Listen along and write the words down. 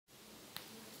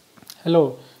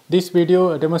Hello, this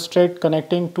video demonstrates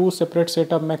connecting two separate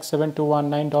set of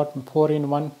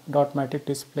MAX7219.4-in-1 dot matrix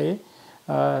display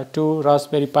to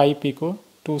Raspberry Pi Pico,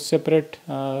 two separate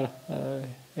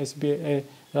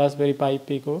Raspberry Pi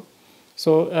Pico.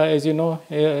 So as you know,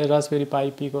 Raspberry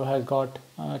Pi Pico has got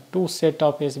two set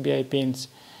of SBI pins.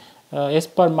 As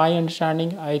per my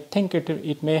understanding, I think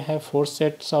it may have 4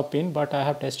 sets of pin, but I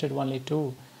have tested only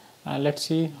 2. Let's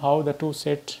see how the 2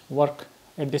 sets work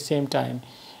at the same time.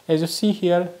 As you see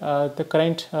here, the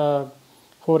current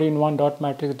 4-in-1 dot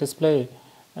matrix display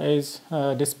is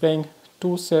displaying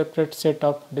two separate set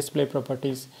of display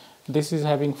properties. This is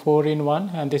having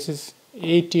 4-in-1 and this is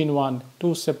 8-in-1.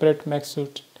 Two separate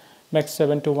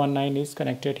MAX7219 is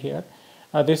connected here.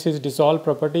 This is dissolve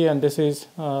property and this is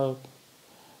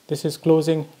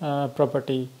closing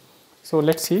property. So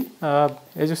let's see.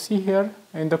 As you see here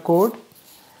in the code,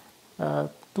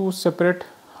 two separate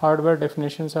hardware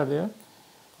definitions are there.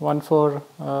 One for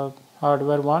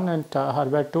hardware 1 and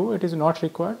hardware 2. It is not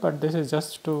required, but this is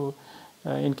just to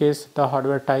in case the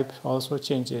hardware type also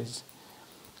changes.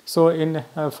 So in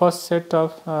first set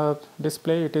of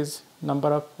display, it is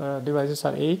number of devices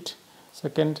are 8.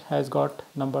 Second has got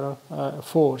number of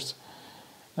 4s.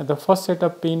 The first set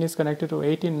of pin is connected to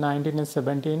 18, 19 and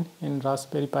 17 in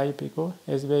Raspberry Pi Pico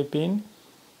SBI pin,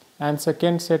 and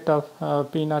second set of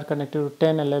pin are connected to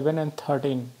 10, 11 and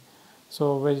 13.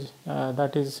 So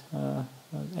that is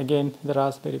again the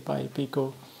Raspberry Pi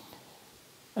Pico,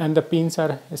 and the pins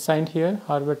are assigned here,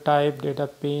 hardware type, data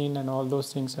pin and all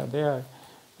those things are there.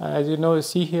 As you know,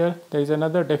 see here there is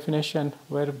another definition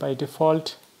where by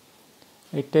default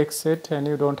it takes it and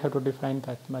you don't have to define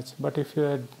that much, but if you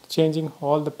are changing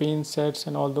all the pin sets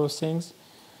and all those things,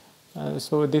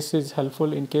 so this is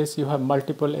helpful in case you have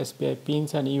multiple SPI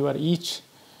pins and you are each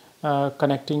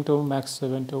connecting to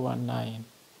MAX7219.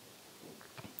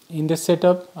 In this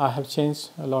setup I have changed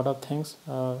a lot of things,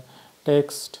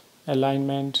 text,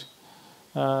 alignment,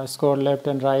 scroll left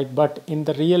and right, but in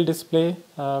the real display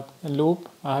loop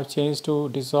I have changed to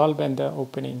dissolve and the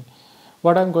opening.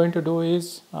 What I'm going to do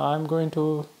is I'm going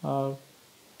to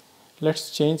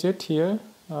let's change it here.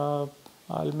 I'll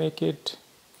make it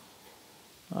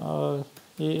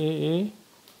AAA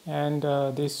and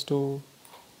this to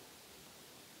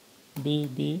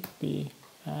BBB,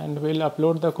 and we'll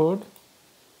upload the code.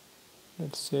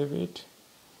 Let's save it,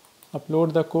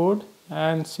 upload the code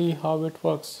and see how it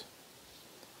works.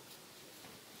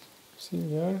 See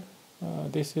here,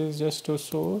 this is just to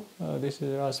show this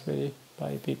is Raspberry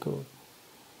Pi Pico.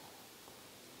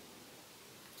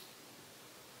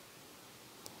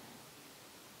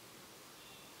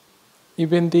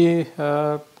 Even the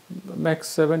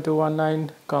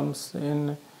MAX7219 comes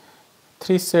in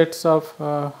 3 sets of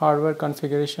hardware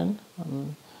configuration.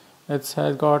 It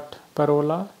has got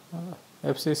Parola,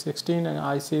 FC16 and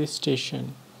IC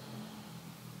station.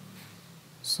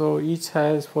 So each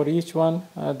has, for each one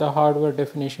the hardware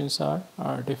definitions are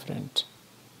different.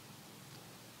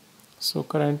 So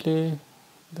currently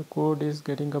the code is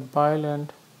getting compiled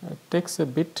and it takes a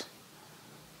bit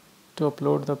to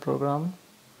upload the program.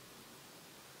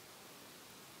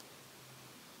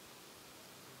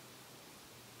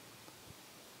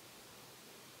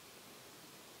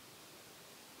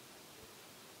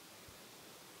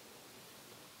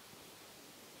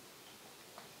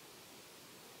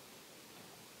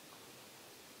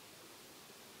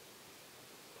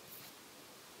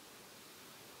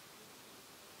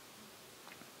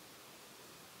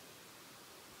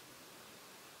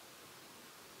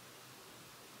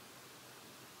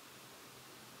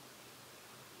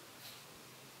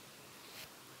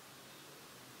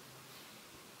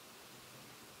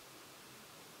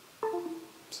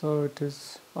 So it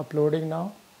is uploading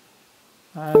now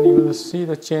and you will see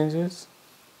the changes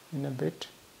in a bit.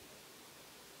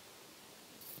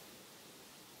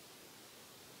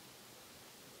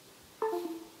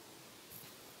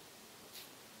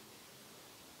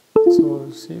 So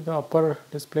see the upper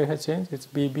display has changed, it's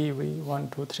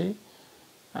BBV123,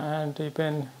 and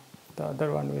even the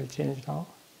other one will change now.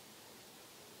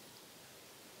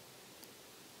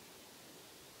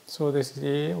 So this is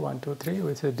A123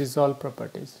 with the dissolve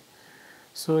properties.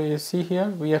 So you see here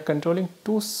we are controlling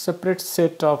two separate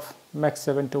set of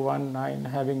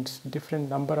MAX7219 having different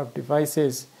number of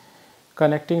devices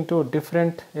connecting to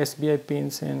different SBI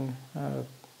pins in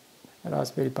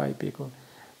Raspberry Pi Pico.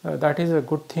 That is a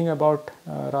good thing about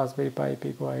Raspberry Pi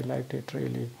Pico. I liked it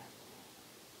really.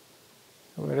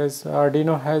 Whereas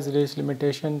Arduino has this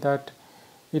limitation that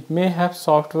it may have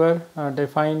software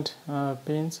defined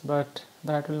pins, but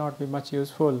that will not be much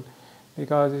useful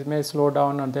because it may slow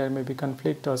down or there may be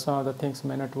conflict or some other things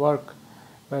may not work.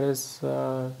 Whereas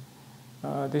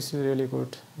this is really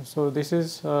good. So this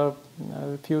is a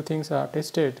few things are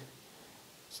tested.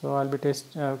 So I'll be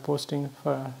posting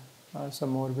for some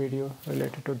more video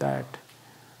related to that.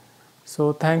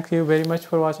 So thank you very much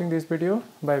for watching this video.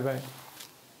 Bye bye.